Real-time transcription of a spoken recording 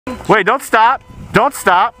Wait, don't stop. Don't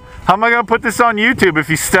stop. How am I going to put this on YouTube if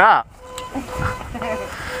you stop?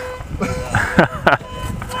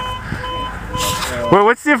 Wait,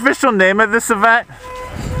 what's the official name of this event?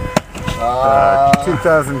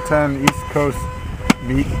 2010 East Coast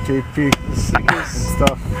Meet JP and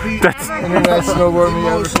stuff. That's Internet snowboard meet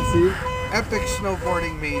ever conceived. Epic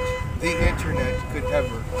snowboarding meet the internet could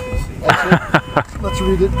ever conceive. Let's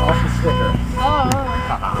read it off the sticker.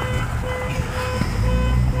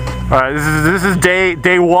 All right, this is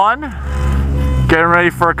day one. Getting ready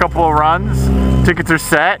for a couple of runs. Tickets are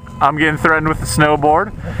set. I'm getting threatened with the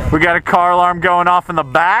snowboard. We got a car alarm going off in the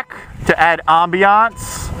back to add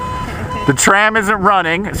ambiance. The tram isn't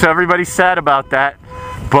running, so everybody's sad about that.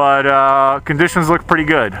 But conditions look pretty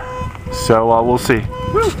good. So we'll see.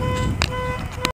 Woo.